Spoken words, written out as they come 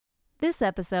This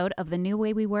episode of The New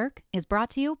Way We Work is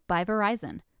brought to you by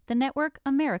Verizon, the network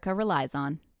America relies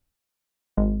on.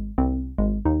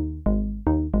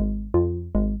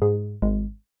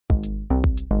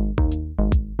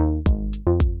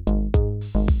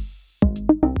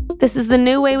 This is The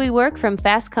New Way We Work from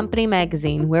Fast Company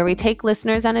magazine, where we take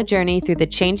listeners on a journey through the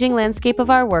changing landscape of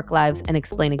our work lives and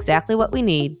explain exactly what we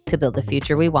need to build the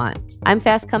future we want. I'm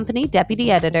Fast Company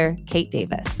Deputy Editor Kate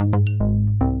Davis.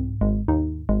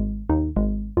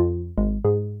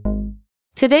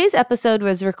 Today's episode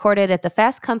was recorded at the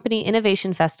Fast Company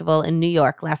Innovation Festival in New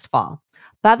York last fall.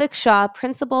 Bhavik Shah,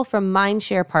 principal from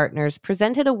Mindshare Partners,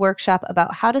 presented a workshop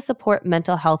about how to support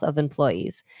mental health of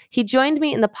employees. He joined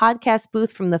me in the podcast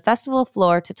booth from the festival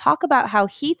floor to talk about how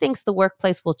he thinks the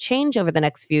workplace will change over the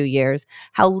next few years,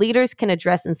 how leaders can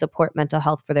address and support mental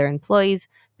health for their employees,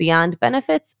 beyond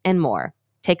benefits, and more.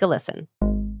 Take a listen.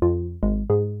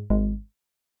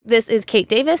 This is Kate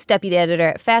Davis, Deputy Editor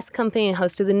at Fast Company and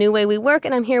host of The New Way We Work,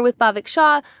 and I'm here with Bhavik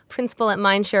Shah, Principal at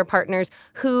Mindshare Partners,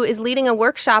 who is leading a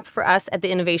workshop for us at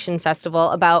the Innovation Festival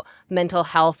about mental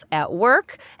health at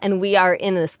work. And we are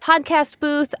in this podcast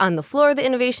booth on the floor of the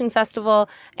Innovation Festival,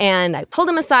 and I pulled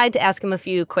him aside to ask him a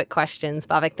few quick questions.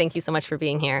 Bhavik, thank you so much for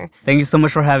being here. Thank you so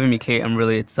much for having me, Kate. I'm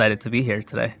really excited to be here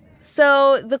today.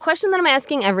 So the question that I'm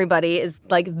asking everybody is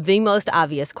like the most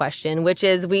obvious question, which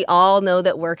is we all know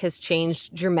that work has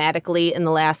changed dramatically in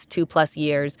the last 2+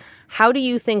 years. How do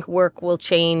you think work will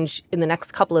change in the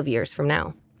next couple of years from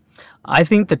now? I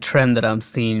think the trend that I'm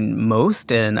seeing most,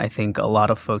 and I think a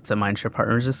lot of folks at Mindshare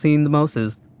Partners are seeing the most,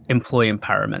 is employee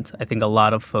empowerment. I think a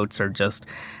lot of folks are just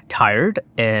tired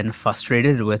and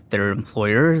frustrated with their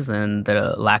employers and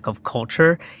the lack of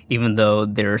culture, even though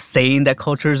they're saying that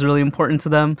culture is really important to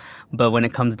them. But when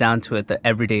it comes down to it, the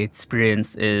everyday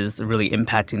experience is really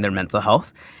impacting their mental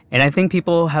health. And I think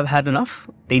people have had enough.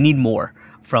 They need more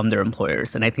from their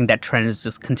employers. And I think that trend is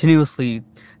just continuously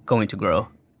going to grow.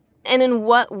 And in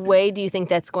what way do you think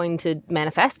that's going to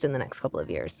manifest in the next couple of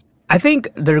years? I think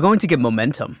they're going to get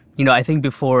momentum. I think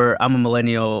before, I'm a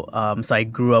millennial, so I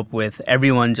grew up with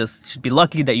everyone just should be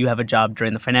lucky that you have a job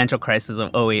during the financial crisis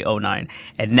of 08, 09.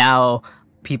 And now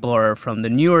people are from the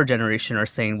newer generation are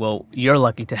saying, well, you're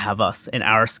lucky to have us and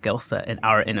our skill set and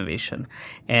our innovation.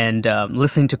 And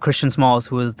listening to Christian Smalls,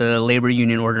 who was the labor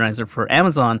union organizer for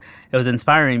Amazon, it was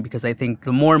inspiring because I think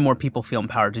the more and more people feel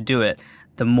empowered to do it,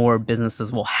 the more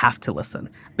businesses will have to listen.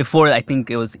 Before, I think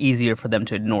it was easier for them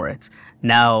to ignore it.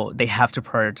 Now they have to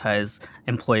prioritize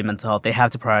employee mental health. They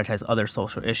have to prioritize other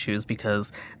social issues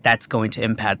because that's going to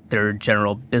impact their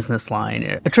general business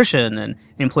line, attrition and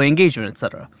employee engagement, et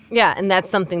cetera. Yeah, and that's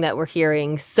something that we're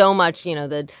hearing so much,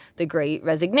 the great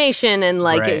resignation and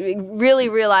really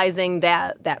realizing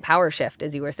that power shift,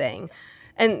 as you were saying.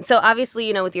 And so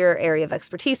obviously, with your area of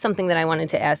expertise, something that I wanted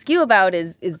to ask you about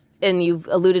is, and you've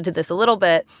alluded to this a little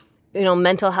bit,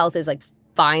 mental health is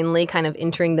finally kind of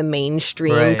entering the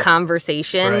mainstream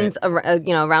conversations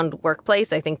around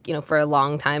workplace. I think, for a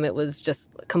long time it was just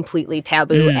completely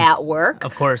taboo at work.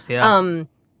 Of course, yeah. And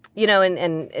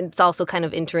it's also kind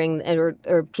of entering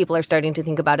or people are starting to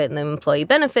think about it in the employee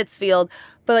benefits field.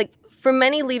 But for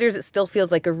many leaders, it still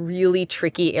feels like a really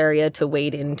tricky area to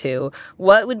wade into.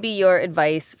 What would be your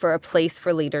advice for a place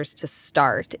for leaders to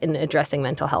start in addressing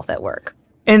mental health at work?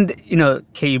 And,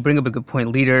 Kate, you bring up a good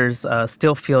point. Leaders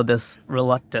still feel this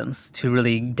reluctance to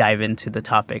really dive into the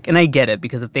topic. And I get it,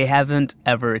 because if they haven't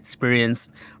ever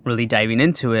experienced really diving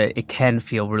into it, it can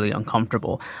feel really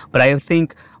uncomfortable. But I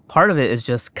think part of it is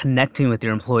just connecting with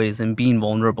your employees and being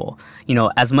vulnerable.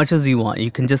 As much as you want, you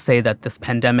can just say that this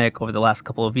pandemic over the last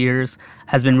couple of years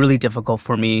has been really difficult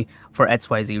for me for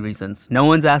XYZ reasons. No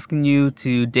one's asking you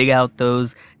to dig out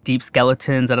those deep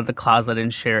skeletons out of the closet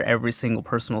and share every single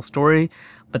personal story.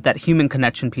 But that human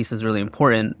connection piece is really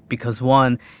important because,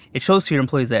 one, it shows to your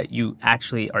employees that you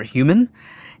actually are human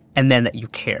and then that you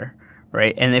care.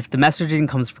 Right. And if the messaging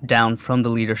comes down from the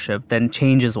leadership, then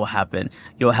changes will happen.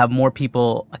 You'll have more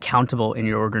people accountable in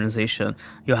your organization.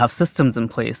 You'll have systems in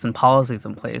place and policies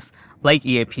in place, like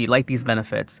EAP, like these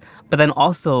benefits. But then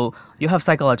also, you'll have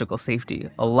psychological safety.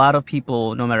 A lot of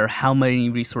people, no matter how many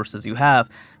resources you have,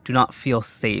 do not feel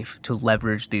safe to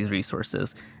leverage these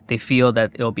resources. They feel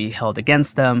that it'll be held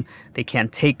against them. They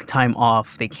can't take time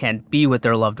off. They can't be with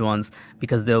their loved ones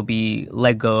because they'll be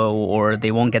let go or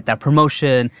they won't get that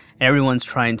promotion. Everyone's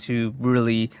trying to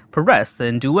really progress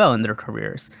and do well in their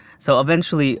careers. So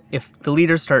eventually, if the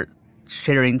leaders start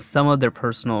sharing some of their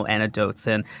personal anecdotes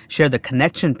and share the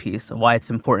connection piece of why it's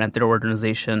important at their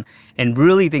organization and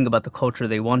really think about the culture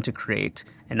they want to create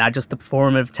and not just the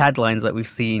performative taglines that we've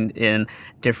seen in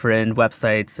different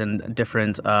websites and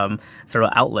different sort of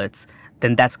outlets,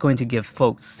 then that's going to give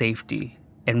folks safety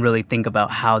and really think about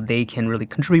how they can really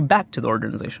contribute back to the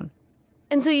organization.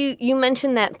 And so you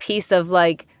mentioned that piece of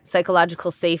like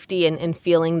psychological safety and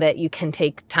feeling that you can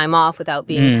take time off without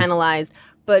being penalized.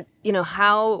 But,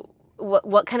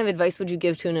 what kind of advice would you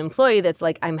give to an employee that's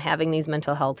like, I'm having these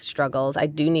mental health struggles. I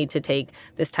do need to take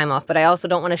this time off, but I also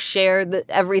don't want to share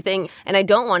everything, and I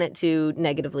don't want it to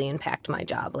negatively impact my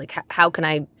job. Like, how can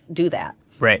I do that?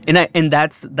 Right. And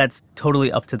that's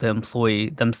totally up to the employee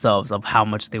themselves of how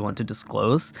much they want to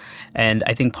disclose. And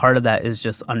I think part of that is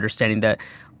just understanding that,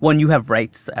 one, you have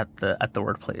rights at the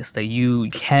workplace, that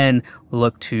you can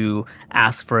look to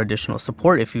ask for additional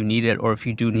support if you need it, or if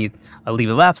you do need a leave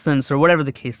of absence or whatever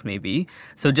the case may be.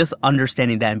 So just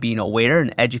understanding that and being aware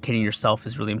and educating yourself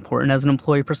is really important as an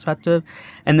employee perspective.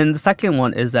 And then the second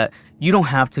one is that you don't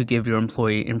have to give your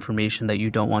employee information that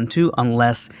you don't want to,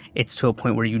 unless it's to a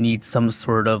point where you need some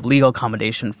sort of legal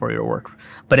accommodation for your work.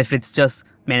 But if it's just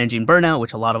managing burnout,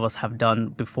 which a lot of us have done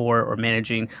before, or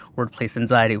managing workplace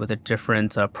anxiety with a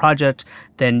different project,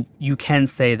 then you can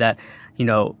say that,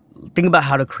 think about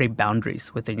how to create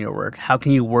boundaries within your work. How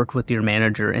can you work with your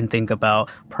manager and think about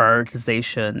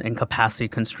prioritization and capacity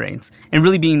constraints, and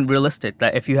really being realistic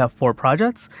that if you have 4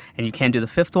 projects and you can't do the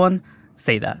 5th one,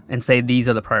 say that and say these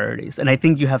are the priorities. And I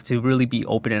think you have to really be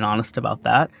open and honest about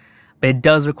that. But it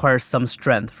does require some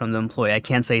strength from the employee. I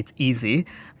can't say it's easy,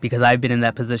 because I've been in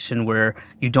that position where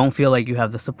you don't feel like you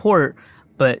have the support,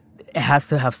 but it has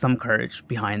to have some courage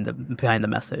behind the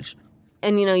message.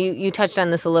 And, you touched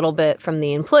on this a little bit from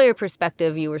the employer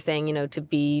perspective. You were saying, to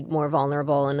be more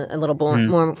vulnerable and a little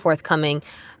more forthcoming.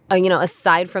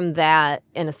 Aside from that,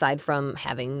 and aside from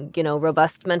having,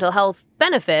 robust mental health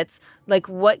benefits, like,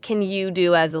 what can you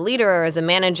do as a leader or as a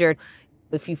manager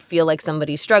if you feel like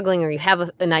somebody's struggling, or you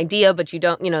have an idea, but you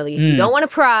don't, you don't want to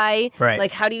pry? Right.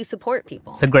 Like, how do you support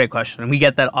people? It's a great question. And we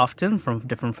get that often from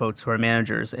different folks who are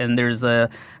managers. And there's a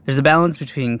balance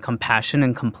between compassion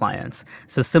and compliance.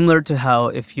 So similar to how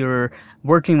if you're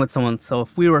working with someone, so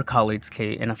if we were colleagues,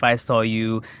 Kate, and if I saw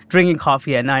you drinking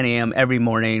coffee at 9 a.m. every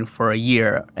morning for a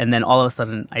year, and then all of a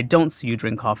sudden I don't see you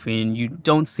drink coffee and you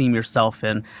don't seem yourself,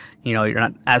 and you're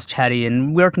not as chatty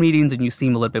in work meetings and you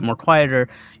seem a little bit more quieter,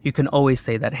 you can always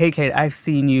say that, hey, Kate, I've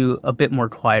seen you a bit more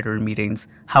quieter in meetings.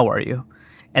 How are you?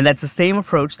 And that's the same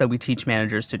approach that we teach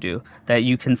managers to do, that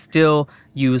you can still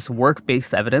use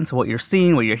work-based evidence of what you're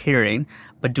seeing, what you're hearing,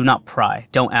 but do not pry.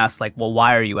 Don't ask like, well,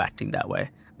 why are you acting that way?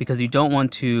 Because you don't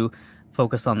want to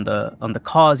focus on the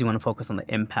cause, you want to focus on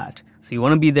the impact. So you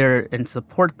want to be there and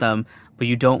support them, but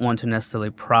you don't want to necessarily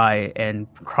pry and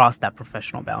cross that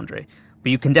professional boundary.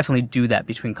 But you can definitely do that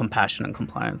between compassion and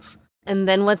compliance. And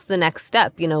then what's the next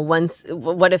step?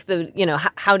 What if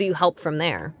how do you help from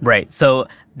there? Right. So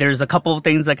there's a couple of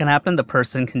things that can happen. The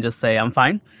person can just say, I'm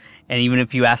fine. And even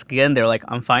if you ask again, they're like,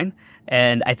 I'm fine.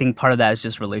 And I think part of that is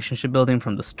just relationship building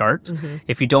from the start. Mm-hmm.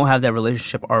 If you don't have that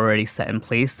relationship already set in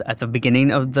place at the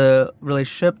beginning of the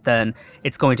relationship, then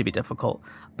it's going to be difficult.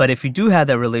 But if you do have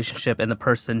that relationship and the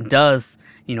person does,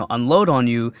 unload on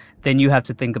you, then you have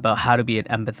to think about how to be an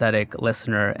empathetic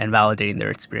listener and validating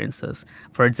their experiences.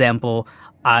 For example,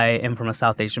 I am from a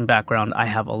South Asian background. I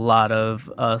have a lot of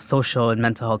social and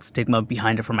mental health stigma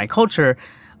behind it from my culture.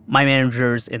 My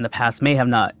managers in the past may have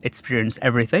not experienced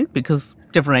everything because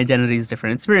different identities,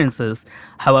 different experiences.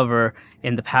 However,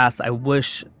 in the past, I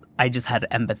wish I just had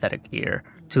an empathetic ear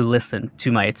to listen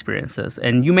to my experiences.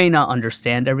 And you may not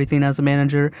understand everything as a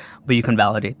manager, but you can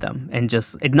validate them and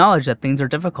just acknowledge that things are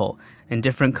difficult. And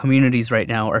different communities right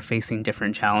now are facing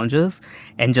different challenges.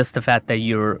 And just the fact that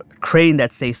you're creating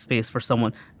that safe space for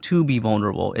someone to be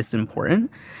vulnerable is important.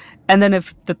 And then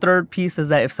if the third piece is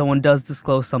that if someone does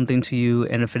disclose something to you,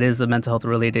 and if it is a mental health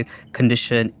related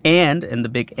condition, and the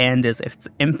big and is if it's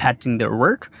impacting their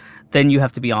work, then you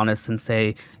have to be honest and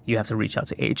say you have to reach out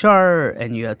to HR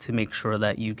and you have to make sure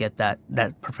that you get that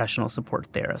professional support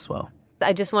there as well.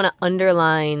 I just want to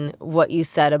underline what you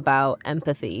said about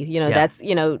empathy. That's,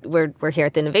 we're here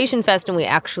at the Innovation Fest, and we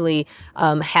actually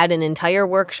had an entire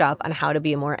workshop on how to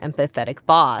be a more empathetic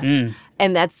boss.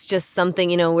 And that's just something,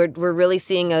 we're really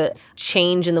seeing a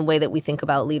change in the way that we think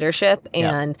about leadership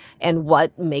and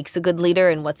what makes a good leader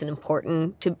and what's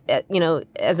important to,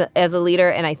 as a leader.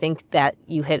 And I think that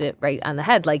you hit it right on the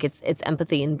head. Like it's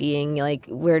empathy and being like,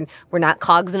 we're not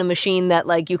cogs in a machine that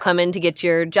like you come in to get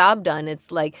your job done.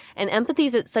 It's like, and empathy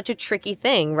is such a tricky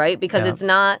thing, right? Because it's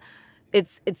not,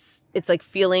 it's like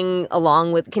feeling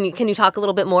along with, can you talk a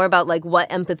little bit more about like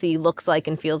what empathy looks like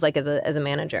and feels like as a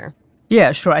manager?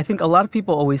 Yeah, sure. I think a lot of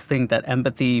people always think that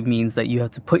empathy means that you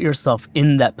have to put yourself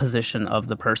in that position of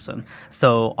the person.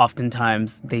 So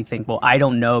oftentimes they think, well, I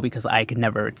don't know because I could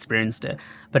never experienced it.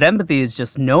 But empathy is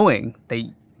just knowing that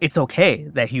it's okay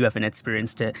that you haven't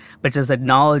experienced it, but just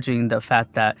acknowledging the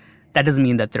fact that that doesn't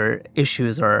mean that their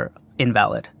issues are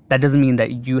invalid. That doesn't mean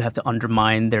that you have to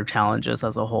undermine their challenges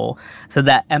as a whole. So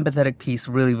that empathetic piece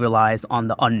really relies on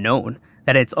the unknown,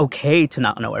 that it's okay to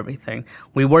not know everything.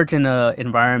 We work in an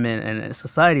environment and a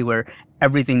society where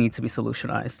everything needs to be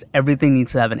solutionized. Everything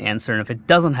needs to have an answer. And if it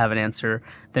doesn't have an answer,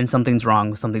 then something's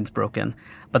wrong, something's broken.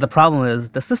 But the problem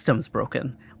is the system's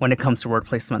broken when it comes to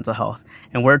workplace mental health.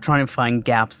 And we're trying to find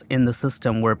gaps in the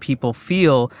system where people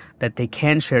feel that they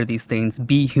can share these things,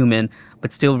 be human,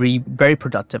 but still be very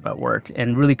productive at work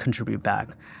and really contribute back.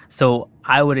 So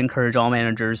I would encourage all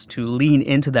managers to lean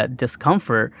into that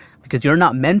discomfort, because you're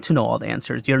not meant to know all the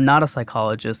answers. You're not a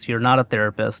psychologist. You're not a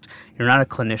therapist. You're not a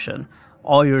clinician.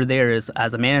 All you're there is,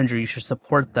 as a manager, you should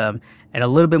support them. And a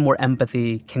little bit more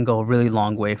empathy can go a really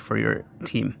long way for your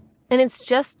team. And it's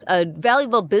just a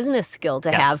valuable business skill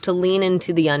to have, to lean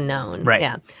into the unknown. Right.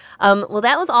 Yeah. Well,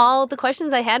 that was all the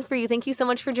questions I had for you. Thank you so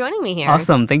much for joining me here.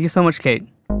 Awesome. Thank you so much, Kate.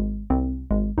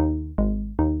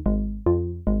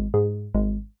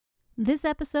 This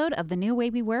episode of The New Way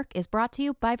We Work is brought to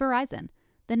you by Verizon,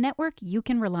 the network you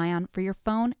can rely on for your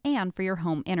phone and for your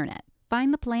home internet.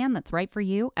 Find the plan that's right for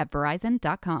you at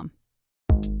Verizon.com.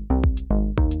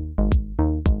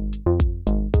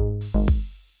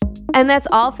 And that's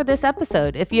all for this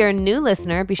episode. If you're a new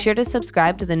listener, be sure to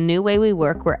subscribe to The New Way We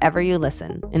Work wherever you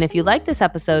listen. And if you like this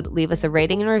episode, leave us a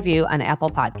rating and review on Apple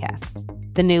Podcasts.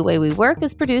 The New Way We Work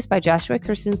is produced by Joshua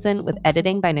Christensen with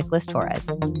editing by Nicholas Torres.